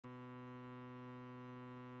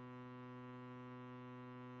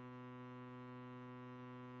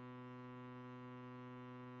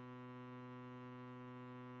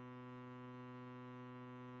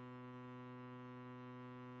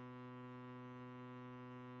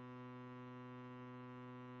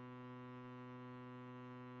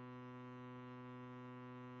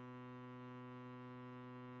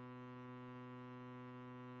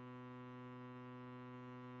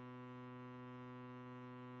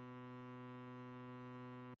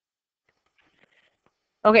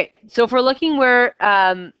Okay, so if we're looking where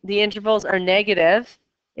the intervals are negative,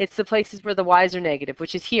 it's the places where the y's are negative,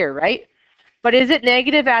 which is here, right? But is it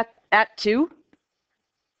negative at 2?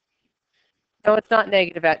 No, it's not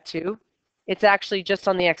negative at 2. It's actually just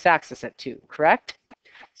on the x-axis at 2, correct?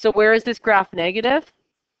 So where is this graph negative?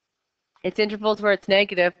 Its intervals where it's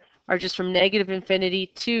negative are just from negative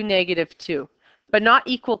infinity to negative 2, but not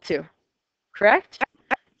equal to, correct?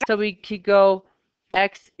 So we could go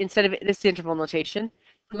x, instead of this interval notation,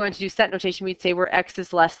 if we want to do set notation, we'd say where x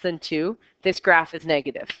is less than 2, this graph is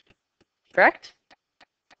negative, correct?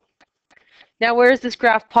 Now, where is this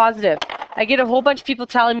graph positive? I get a whole bunch of people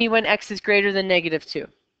telling me when x is greater than negative 2.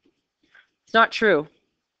 It's not true.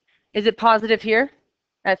 Is it positive here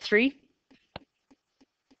at 3?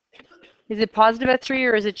 Is it positive at 3,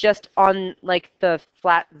 or is it just on like the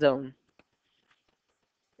flat zone?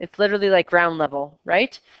 It's literally like ground level,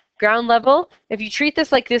 right? Ground level, if you treat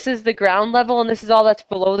this like this is the ground level and this is all that's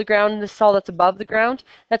below the ground and this is all that's above the ground,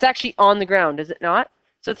 that's actually on the ground, is it not?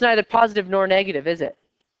 So it's neither positive nor negative, is it?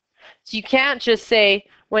 So you can't just say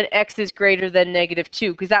when x is greater than negative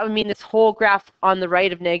 2, because that would mean this whole graph on the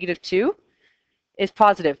right of negative 2 is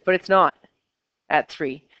positive, but it's not at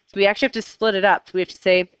 3. So we actually have to split it up. So we have to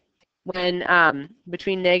say when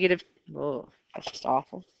between negative, oh, that's just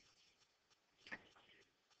awful.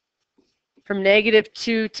 From negative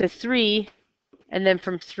 2 to 3, and then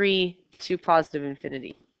from 3 to positive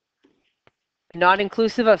infinity. Not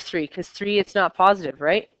inclusive of 3, because 3, it's not positive,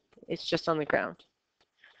 right? It's just on the ground.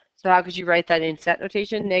 So how could you write that in set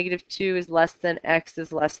notation? Negative 2 is less than x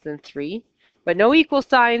is less than 3. But no equal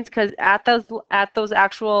signs, because at those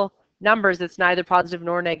actual numbers, it's neither positive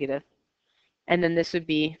nor negative. And then this would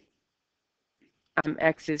be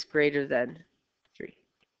x is greater than 3.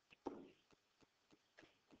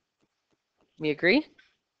 We agree?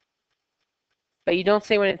 But you don't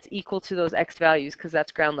say when it's equal to those x values, because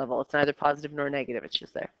that's ground level. It's neither positive nor negative. It's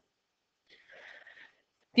just there.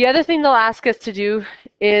 The other thing they'll ask us to do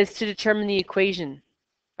is to determine the equation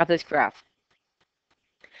of this graph.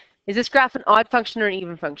 Is this graph an odd function or an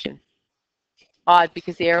even function? Odd,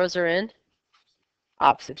 because the arrows are in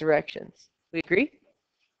opposite directions. We agree?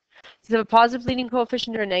 Does it have a positive leading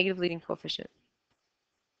coefficient or a negative leading coefficient?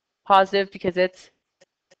 Positive, because it's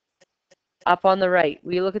up on the right.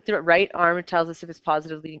 We look at the right arm, it tells us if it's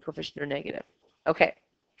positive leading coefficient or negative. Okay.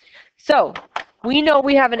 So we know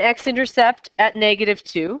we have an x-intercept at negative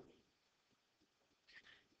 2.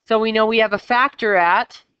 So we know we have a factor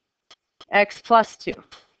at x plus 2.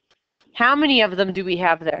 How many of them do we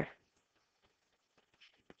have there?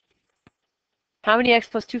 How many x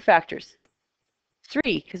plus 2 factors?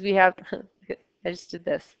 3, because we have, I just did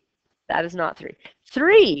this. That is not 3.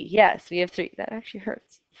 3, yes, we have 3. That actually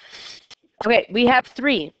hurts. Okay, we have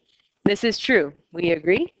 3. This is true. We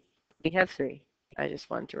agree? We have 3. I just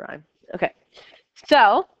wanted to rhyme. Okay,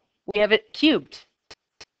 so we have it cubed,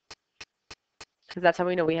 because that's how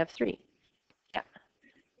we know we have 3. Yeah,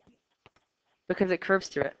 because it curves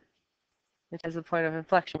through it. It has a point of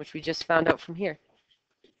inflection, which we just found out from here.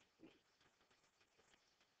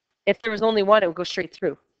 If there was only one, it would go straight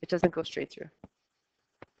through. It doesn't go straight through.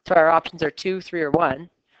 So our options are 2, 3, or 1.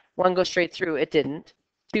 1 goes straight through. It didn't.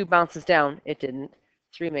 2 bounces down. It didn't.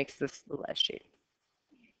 3 makes this little S shape.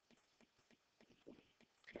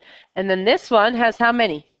 And then this one has how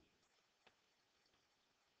many?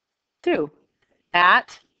 2.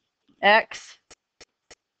 At x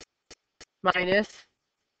minus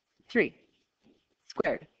 3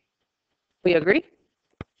 squared. We agree?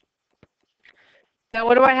 Now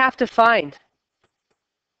what do I have to find?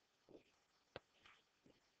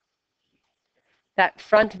 That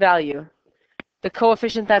front value. The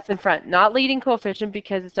coefficient that's in front. Not leading coefficient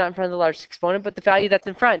because it's not in front of the largest exponent, but the value that's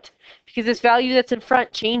in front. Because this value that's in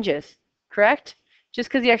front changes, correct? Just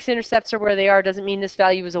because the x-intercepts are where they are doesn't mean this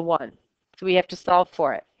value is a 1. So we have to solve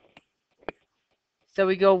for it. So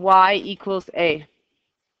we go y equals a.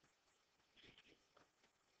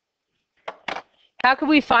 How can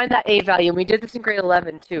we find that a value? And we did this in grade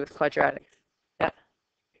 11 too with quadratics. Yeah.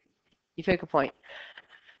 You pick a point.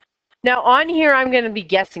 Now on here, I'm going to be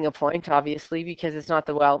guessing a point, obviously, because it's not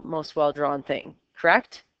the most well-drawn thing,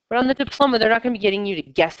 correct? But on the diploma, they're not going to be getting you to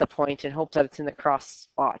guess a point and hope that it's in the cross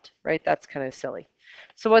spot, right? That's kind of silly.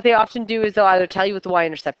 So what they often do is they'll either tell you what the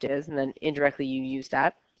y-intercept is, and then indirectly you use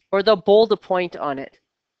that, or they'll bold a point on it,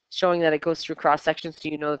 showing that it goes through cross-sections so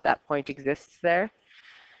you know that that point exists there.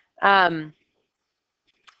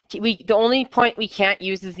 The only point we can't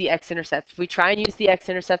use is the x-intercept. If we try and use the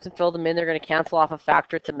x-intercept and fill them in, they're going to cancel off a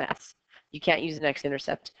factor. It's a mess. You can't use an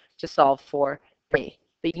x-intercept to solve for a,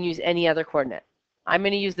 but you can use any other coordinate. I'm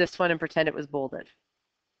going to use this one and pretend it was bolded.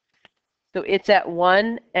 So it's at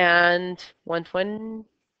 1 and 120,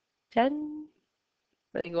 10?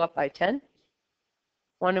 Let me go up by 10.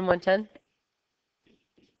 1 and 110.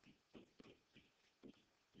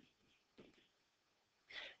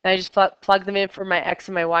 And I just plug them in for my x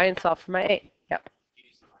and my y and solve for my a. Yep.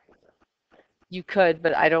 You could,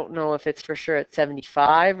 but I don't know if it's for sure at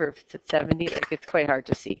 75 or if it's at 70. Like, it's quite hard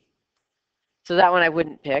to see. So that one I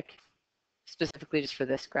wouldn't pick, specifically just for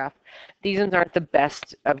this graph. These ones aren't the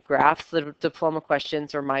best of graphs. The diploma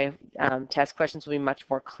questions or my test questions will be much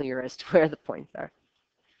more clear as to where the points are.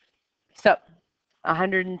 So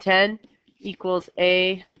 110 equals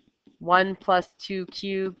a 1 plus 2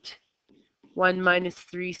 cubed, 1 minus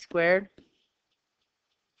 3 squared.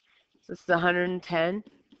 So this is 110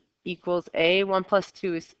 equals a. 1 plus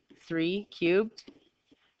 2 is 3 cubed.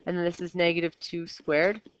 And then this is negative 2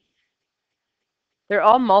 squared. They're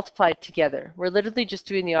all multiplied together. We're literally just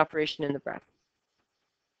doing the operation in the bracket.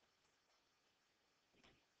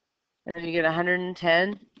 And then you get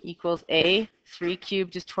 110 equals a. 3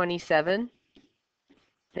 cubed is 27.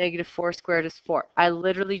 Negative 4 squared is 4. I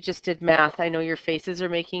literally just did math. I know your faces are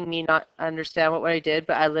making me not understand what I did,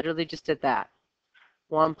 but I literally just did that.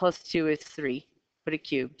 1 plus 2 is 3. Put it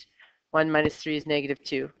cubed. 1 minus 3 is negative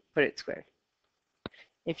 2. Put it squared.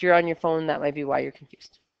 If you're on your phone, that might be why you're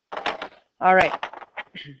confused. All right.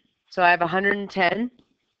 So I have 110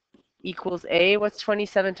 equals a. What's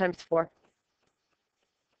 27 times 4?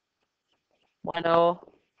 10.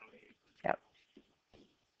 Yep.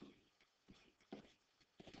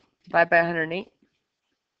 Divide by 108.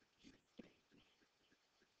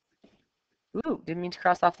 Ooh, didn't mean to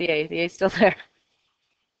cross off the a. The a is still there.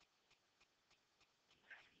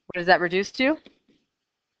 What does that reduce to?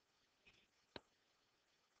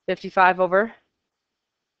 55 over?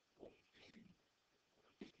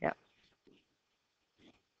 Yeah.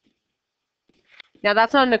 Now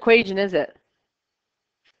that's not an equation, is it?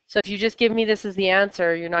 So if you just give me this as the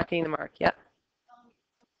answer, you're not getting the mark. Yeah.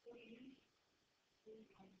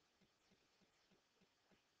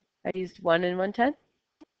 I used 1 and 110?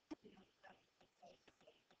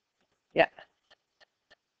 Yeah.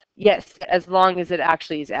 Yes, as long as it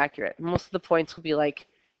actually is accurate. Most of the points will be like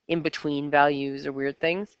in between values or weird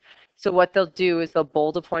things. So what they'll do is they'll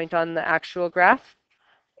bold a point on the actual graph,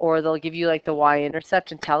 or they'll give you like the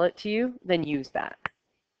y-intercept and tell it to you, then use that.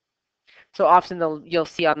 So often you'll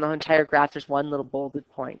see on the entire graph there's one little bolded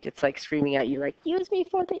point. It's like screaming at you like, use me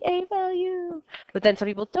for the a value. But then some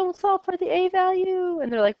people don't solve for the a value.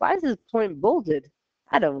 And they're like, why is this point bolded?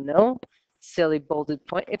 I don't know. Silly bolded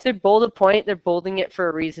point. If they're bolded point, they're bolding it for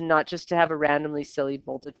a reason, not just to have a randomly silly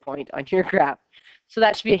bolded point on your graph. So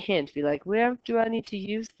that should be a hint. Be like, where do I need to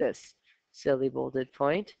use this silly bolded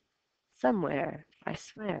point? Somewhere, I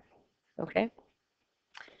swear. Okay?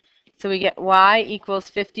 So we get y equals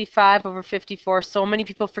 55 over 54. So many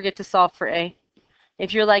people forget to solve for a.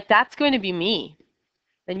 If you're like, that's going to be me,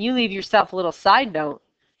 then you leave yourself a little side note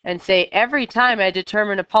and say, every time I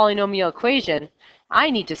determine a polynomial equation, I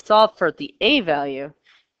need to solve for the a value.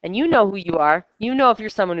 And you know who you are. You know if you're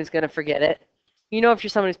someone who's going to forget it. You know if you're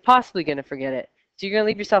someone who's possibly going to forget it. So you're going to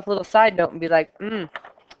leave yourself a little side note and be like,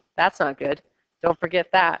 that's not good. Don't forget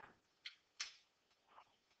that.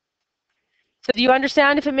 So do you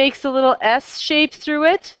understand if it makes a little S shape through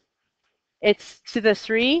it? It's to the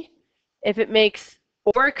 3. If it makes,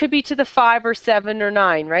 or it could be to the 5 or 7 or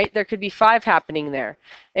 9, right? There could be 5 happening there.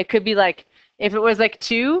 It could be like, if it was like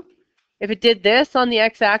 2, if it did this on the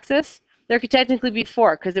x-axis, there could technically be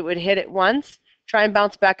 4 because it would hit it once, try and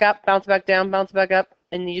bounce back up, bounce back down, bounce back up,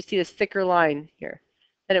 and you see this thicker line here.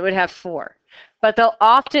 Then it would have 4. But they'll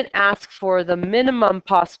often ask for the minimum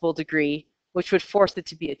possible degree, which would force it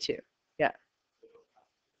to be a 2. Yeah.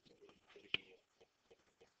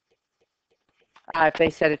 If they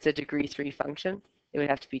said it's a degree 3 function, it would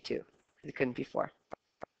have to be 2, because it couldn't be 4.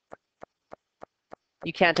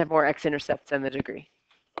 You can't have more x-intercepts than the degree.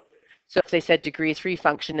 So if they said degree 3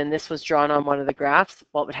 function and this was drawn on one of the graphs,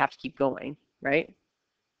 well, it would have to keep going, right?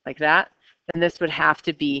 Like that. Then this would have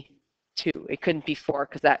to be 2. It couldn't be 4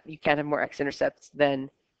 because that you can't have more x-intercepts than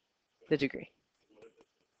the degree.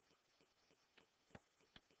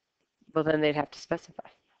 Well, then they'd have to specify.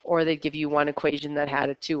 Or they'd give you one equation that had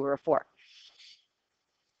a 2 or a 4.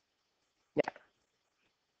 Yeah.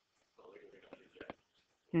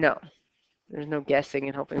 No. There's no guessing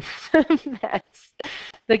and hoping for the best.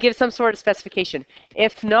 They'll give some sort of specification.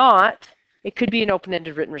 If not, it could be an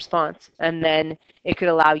open-ended written response, and then it could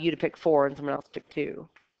allow you to pick 4 and someone else pick 2,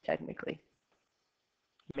 technically.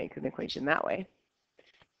 Make an equation that way.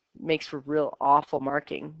 It makes for real awful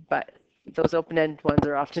marking, but those open-ended ones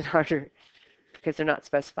are often harder because they're not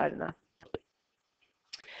specified enough.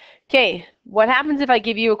 Okay, what happens if I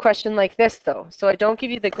give you a question like this, though? So I don't give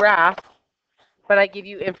you the graph, but I give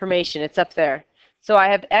you information. It's up there. So I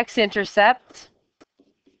have x-intercept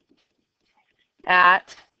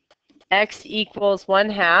at x equals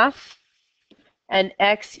 1/2 and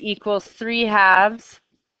x equals 3/2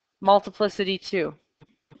 multiplicity 2.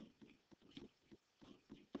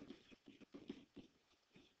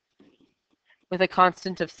 With a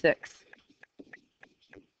constant of 6.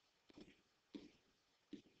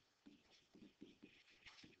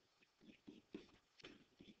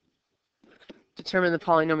 Determine the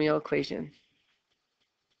polynomial equation.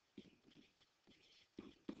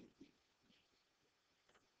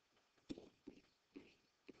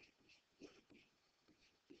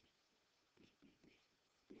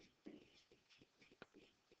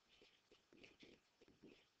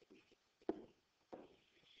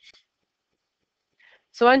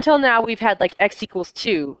 So until now, we've had like x equals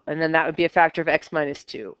 2, and then that would be a factor of x minus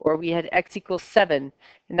 2. Or we had x equals 7,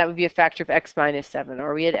 and that would be a factor of x minus 7.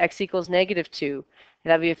 Or we had x equals -2, and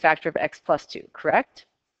that would be a factor of x plus 2, correct?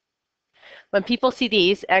 When people see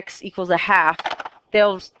these, x equals 1/2,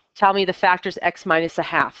 they'll tell me the factor's x minus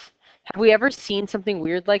 1/2. Have we ever seen something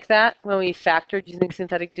weird like that when we factored using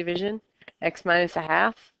synthetic division? X minus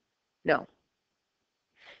 1/2? No.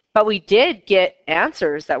 But we did get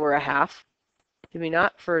answers that were 1/2. Did we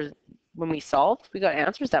not? For when we solved, we got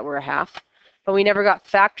answers that were 1/2, but we never got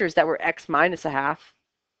factors that were x minus 1/2.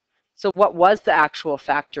 So what was the actual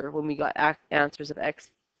factor when we got answers of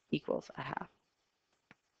x equals 1/2?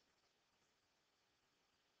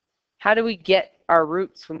 How do we get our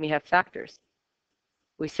roots when we have factors?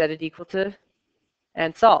 We set it equal to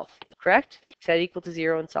and solve, correct? Set it equal to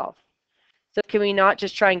 0 and solve. So can we not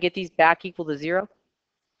just try and get these back equal to 0?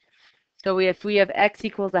 So if we have x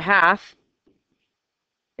equals 1/2,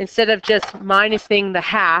 instead of just minusing the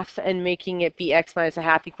half and making it be x minus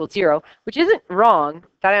 1/2 equals 0, which isn't wrong,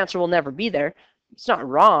 that answer will never be there. It's not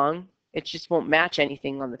wrong. It just won't match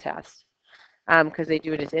anything on the test because they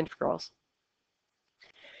do it as integrals.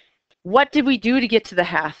 What did we do to get to the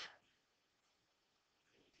half?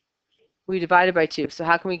 We divided by 2. So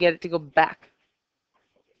how can we get it to go back?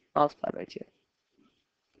 Multiply by 2.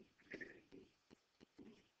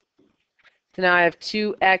 So now I have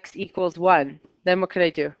 2x equals 1. Then what could I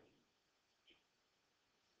do?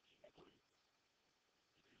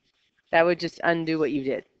 That would just undo what you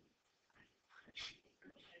did.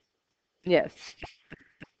 Yes.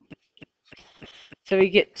 So we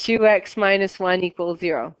get 2x minus 1 equals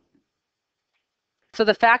 0. So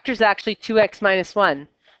the factor is actually 2x minus 1,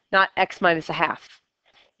 not x minus 1/2.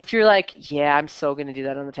 If you're like, yeah, I'm so going to do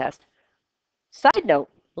that on the test. Side note,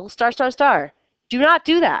 little star, star, star. Do not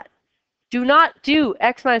do that. Do not do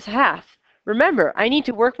x minus 1/2. Remember, I need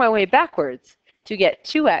to work my way backwards to get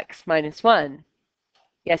 2x minus 1.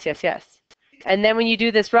 Yes, yes, yes. And then when you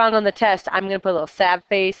do this wrong on the test, I'm going to put a little sad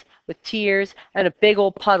face with tears and a big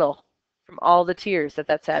old puddle from all the tears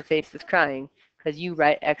that sad face is crying because you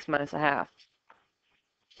write x minus 1/2.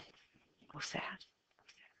 Oh, sad.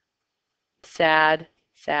 Sad,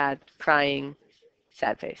 sad, crying,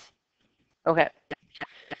 sad face. Okay.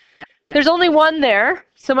 There's only one there,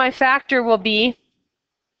 so my factor will be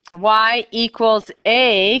y equals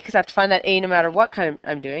a, because I have to find that a no matter what kind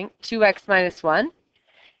I'm doing, 2x minus 1.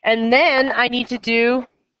 And then I need to do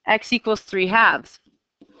x equals 3/2.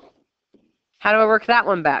 How do I work that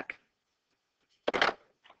one back?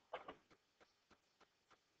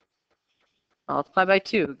 Multiply by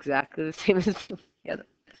 2, exactly the same as the other.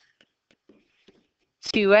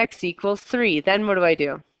 2x equals 3. Then what do I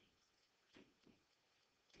do?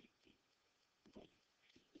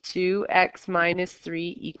 2x minus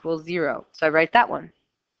 3 equals 0. So I write that one.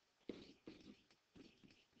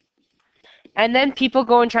 And then people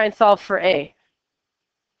go and try and solve for a.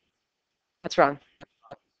 That's wrong.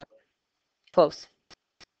 Close.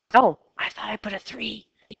 Oh, I thought I put a 3.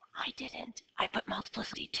 I didn't. I put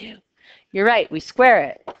multiplicity 2. You're right. We square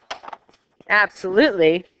it.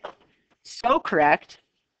 Absolutely. So correct.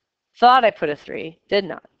 Thought I put a 3. Did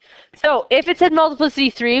not. So if it said multiplicity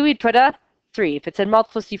 3, we'd put a 3. If it said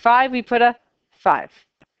multiplicity 5, we'd put a 5.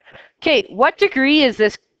 Okay, what degree is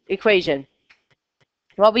this equation?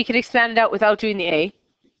 Well, we could expand it out without doing the a,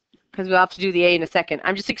 because we'll have to do the a in a second.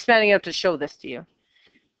 I'm just expanding it out to show this to you.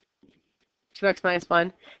 2x minus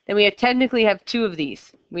 1. Then we technically have 2 of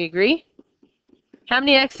these. We agree? How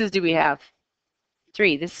many x's do we have?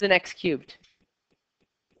 3. This is an x cubed.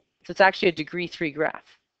 So it's actually a degree 3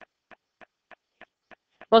 graph.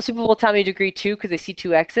 Most people will tell me degree 2 because they see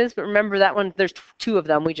 2 x's, but remember that one, there's 2 of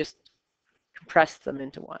them. We just compress them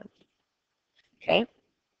into 1. Okay?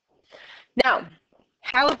 Now,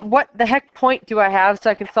 What the heck point do I have so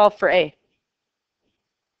I can solve for A?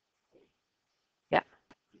 Yeah.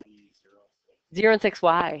 0 and 6,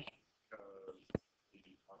 why?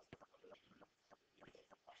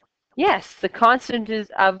 Yes, the constant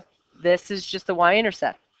of this is just the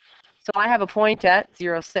y-intercept. So I have a point at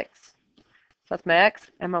 0, 6. So that's my x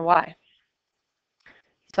and my y.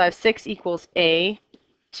 So I have 6 equals A,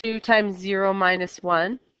 2 times 0 minus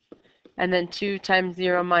 1, and then 2 times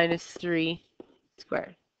 0 minus 3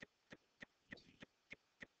 squared.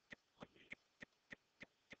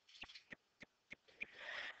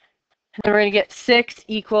 And then we're going to get 6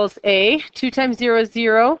 equals A. 2 times 0 is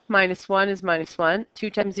 0, minus 1 is minus 1. 2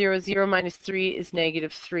 times 0 is 0, minus 3 is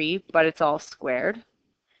negative 3, but it's all squared.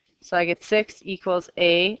 So I get 6 equals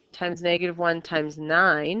A times negative 1 times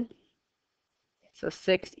 9. So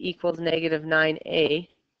 6 equals negative 9A.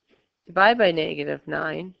 Divide by negative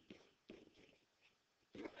 9.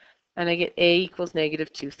 And I get A equals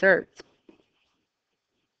negative 2/3.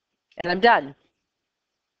 And I'm done.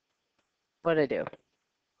 What did I do?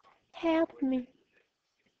 Help me.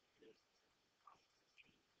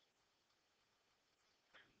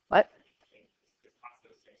 What?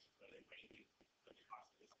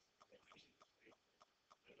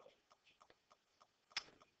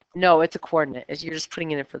 No, it's a coordinate. You're just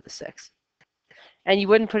putting it in for the 6. And you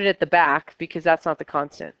wouldn't put it at the back because that's not the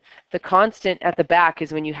constant. The constant at the back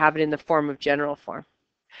is when you have it in the form of general form.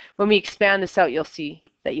 When we expand this out, you'll see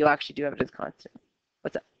that you actually do have it as constant.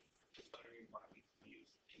 What's up?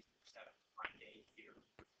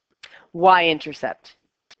 Y-intercept,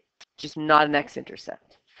 just not an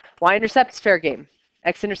x-intercept. Y-intercept is fair game.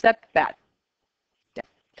 X-intercept, bad.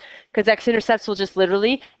 Because x-intercepts will just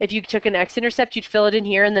literally, if you took an x-intercept, you'd fill it in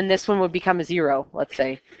here, and then this one would become a 0, let's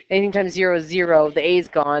say. Anything times 0 is 0. The A is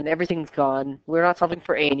gone. Everything's gone. We're not solving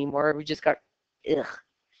for A anymore. We just got, ugh.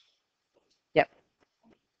 Yep.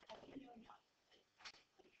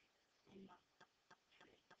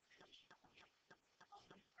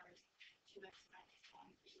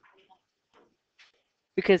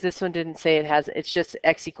 Because this one didn't say it has, it's just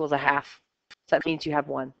x equals a half. So that means you have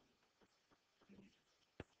 1.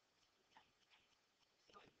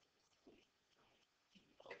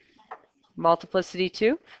 Multiplicity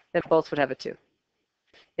 2, then both would have a 2.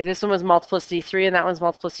 If this one was multiplicity 3 and that one's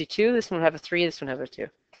multiplicity 2, this one would have a 3, this one would have a 2.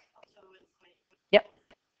 Yep.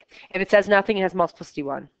 If it says nothing, it has multiplicity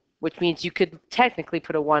 1, which means you could technically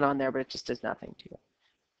put a 1 on there, but it just does nothing to it.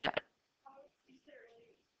 Yeah.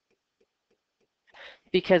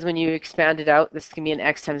 Because when you expand it out, this can be an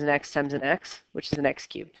x times an x times an x, which is an x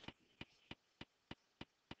cubed.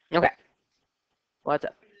 Okay. What's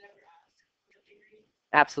up?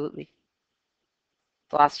 Absolutely.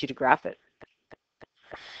 They'll ask you to graph it.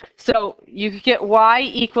 So you could get y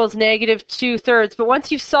equals negative 2/3, but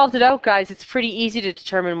once you've solved it out, guys, it's pretty easy to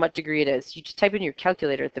determine what degree it is. You just type in your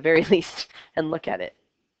calculator at the very least and look at it,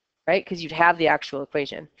 right? Because you'd have the actual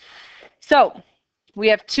equation. So we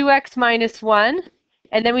have 2x minus 1,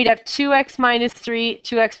 and then we'd have 2x minus 3,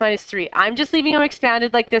 2x minus 3. I'm just leaving them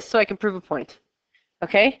expanded like this so I can prove a point,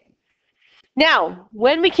 okay? Now,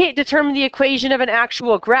 when we can't determine the equation of an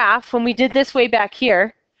actual graph, when we did this way back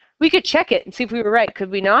here, we could check it and see if we were right,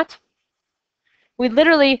 could we not? We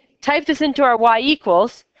literally type this into our y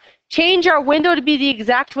equals, change our window to be the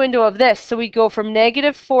exact window of this, so we go from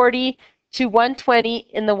negative 40 to 120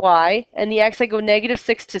 in the y, and the x I go negative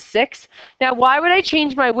 6 to 6. Now, why would I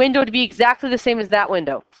change my window to be exactly the same as that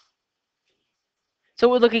window? So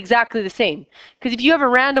it would look exactly the same. Because if you have a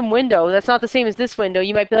random window that's not the same as this window,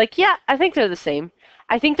 you might be like, yeah, I think they're the same.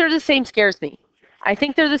 I think they're the same scares me. I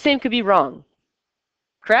think they're the same could be wrong.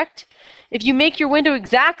 Correct? If you make your window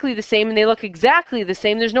exactly the same and they look exactly the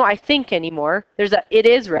same, there's no I think anymore. There's a it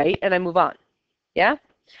is right, and I move on. Yeah?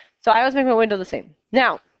 So I always make my window the same.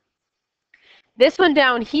 Now, this one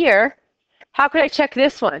down here, how could I check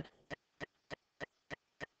this one?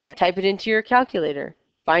 Type it into your calculator.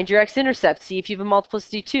 Find your x-intercept. See if you have a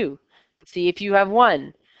multiplicity 2. See if you have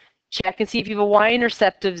 1. Check and see if you have a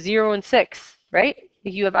y-intercept of 0 and 6, right?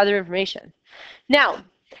 If you have other information. Now,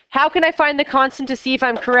 how can I find the constant to see if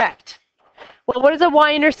I'm correct? Well, what does a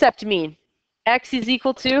y-intercept mean? X is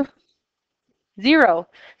equal to 0.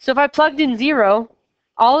 So if I plugged in 0,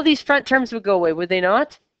 all of these front terms would go away, would they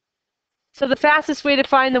not? So the fastest way to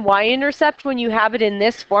find the y-intercept when you have it in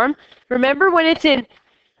this form, remember when it's in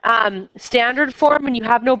standard form and you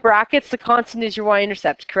have no brackets, the constant is your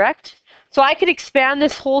y-intercept, correct? So I could expand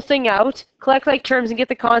this whole thing out, collect like terms and get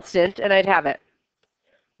the constant, and I'd have it,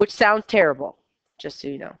 which sounds terrible, just so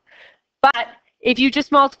you know. But if you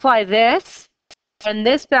just multiply this and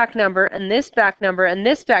this back number and this back number and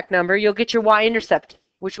this back number, you'll get your y-intercept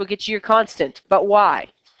which will get you your constant. But why?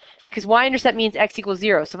 Because y-intercept means x equals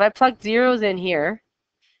 0. So if I plug zeros in here,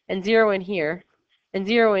 and 0 in here, and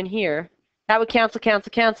 0 in here, that would cancel, cancel,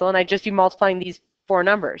 cancel, and I'd just be multiplying these 4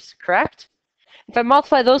 numbers, correct? If I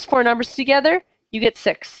multiply those 4 numbers together, you get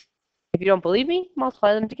 6. If you don't believe me,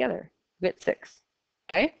 multiply them together. You get 6.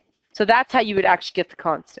 Okay? So that's how you would actually get the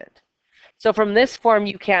constant. So from this form,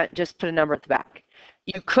 you can't just put a number at the back.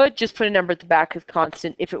 You could just put a number at the back as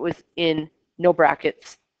constant if it was in no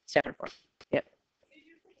brackets standard form. Yep.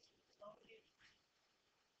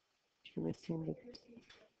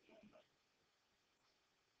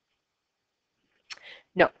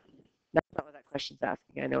 No, that's not what that question's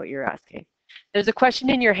asking. I know what you're asking. There's a question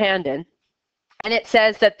in your handout, and it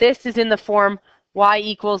says that this is in the form y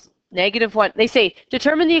equals -1. They say,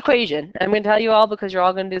 determine the equation. I'm going to tell you all because you're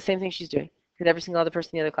all going to do the same thing she's doing, because every single other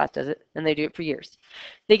person in the other class does it, and they do it for years.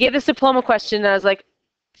 They gave this diploma question, and I was like,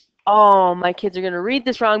 oh, my kids are going to read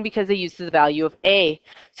this wrong because they used the value of a.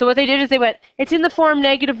 So what they did is they went, it's in the form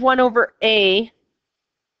 -1 over a,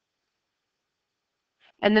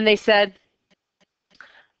 and then they said,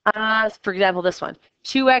 for example, this one,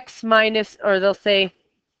 2x minus, or they'll say,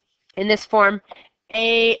 in this form,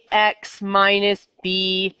 ax minus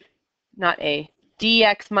b, not a,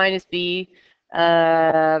 dx minus b,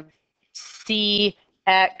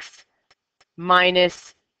 cx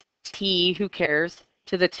minus t, who cares,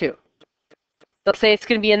 to the 2. They'll say it's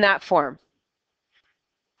going to be in that form.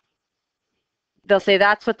 They'll say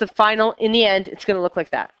that's what the final, in the end, it's going to look like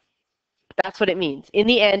that. That's what it means. In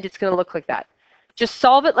the end, it's going to look like that. Just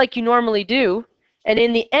solve it like you normally do, and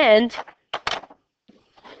in the end,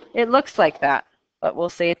 it looks like that. But we'll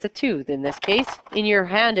say it's a 2 in this case. In your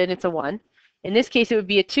hand, and it's a 1. In this case, it would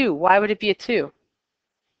be a 2. Why would it be a 2?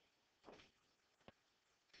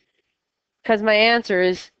 Because my answer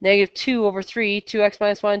is -2 over 3, 2x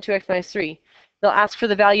minus 1, 2x minus 3. They'll ask for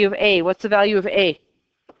the value of a. What's the value of a?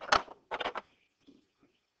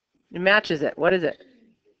 It matches it. What is it?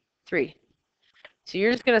 3. So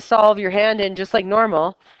you're just going to solve your hand in just like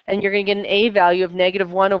normal, and you're going to get an a value of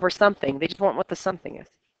 -1 over something. They just want what the something is.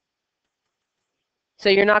 So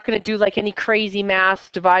you're not going to do like any crazy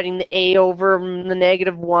math, dividing the a over the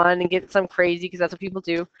 -1 and get some crazy, because that's what people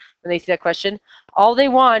do when they see that question. All they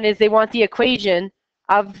want is they want the equation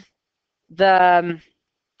of the,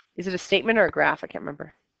 is it a statement or a graph? I can't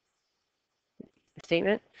remember. A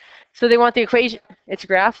statement? So they want the equation, it's a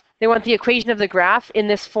graph. They want the equation of the graph in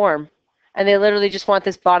this form. And they literally just want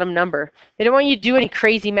this bottom number. They don't want you to do any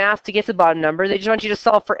crazy math to get the bottom number. They just want you to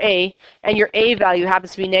solve for a, and your a value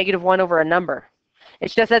happens to be -1 over a number.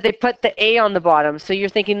 It's just that they put the a on the bottom, so you're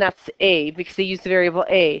thinking that's a because they used the variable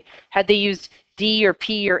a. Had they used d or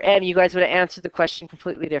p or m, you guys would have answered the question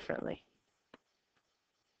completely differently.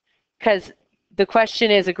 Because the question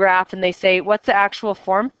is a graph, and they say, what's the actual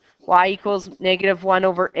form? Y equals -1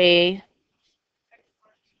 over a,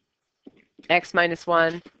 x minus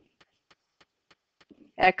 1,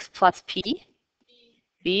 x plus p,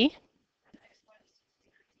 b.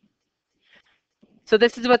 So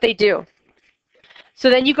this is what they do. So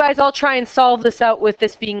then you guys all try and solve this out with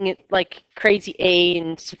this being like crazy a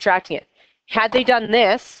and subtracting it. Had they done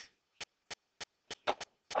this,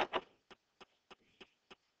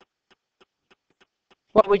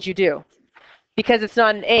 what would you do? Because it's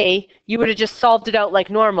not an a, you would have just solved it out like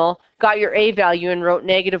normal, got your a value, and wrote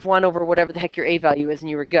 -1 over whatever the heck your a value is, and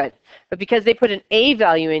you were good. But because they put an a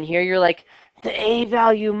value in here, you're like, the a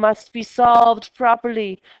value must be solved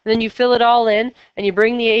properly. And then you fill it all in, and you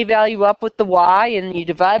bring the a value up with the y, and you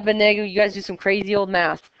divide by negative. You guys do some crazy old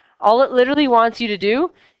math. All it literally wants you to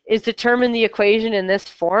do is determine the equation in this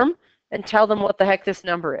form and tell them what the heck this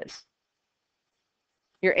number is.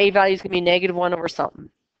 Your a value is going to be -1 over something.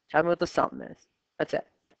 Tell me what the something is. That's it.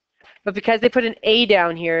 But because they put an a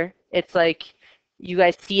down here, it's like you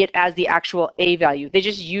guys see it as the actual a value. They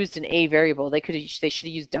just used an a variable. They should have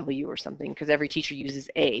used w or something, because every teacher uses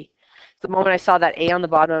a. The moment I saw that a on the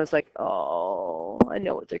bottom, I was like, oh, I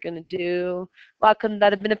know what they're going to do. Why couldn't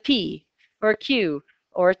that have been a p or a q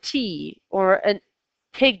or a t or a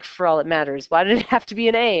pig for all it matters? Why did it have to be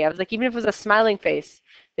an a? I was like, even if it was a smiling face,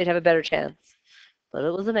 they'd have a better chance. But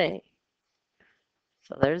it was an a.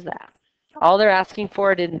 So there's that. All they're asking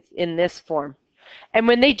for it in this form. And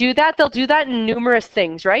when they do that, they'll do that in numerous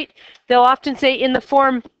things, right? They'll often say in the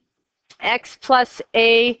form x plus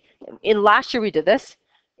a, in last year we did this,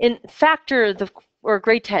 in factor, or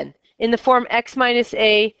grade 10, in the form x minus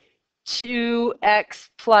a, 2x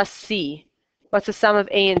plus c. What's the sum of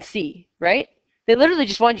a and c, right? They literally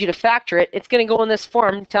just want you to factor it. It's going to go in this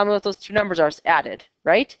form. Tell me what those two numbers are added,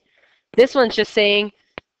 right? This one's just saying,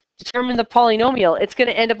 Determine the polynomial. It's going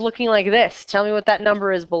to end up looking like this. Tell me what that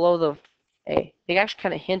number is below the A. They actually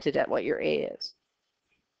kind of hinted at what your A is.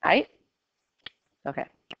 Right? Okay.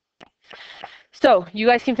 So you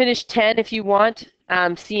guys can finish 10 if you want.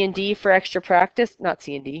 C and D for extra practice. Not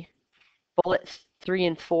C and D. Bullet 3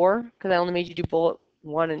 and 4, because I only made you do bullet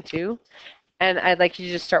 1 and 2. And I'd like you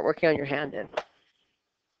to just start working on your hand in.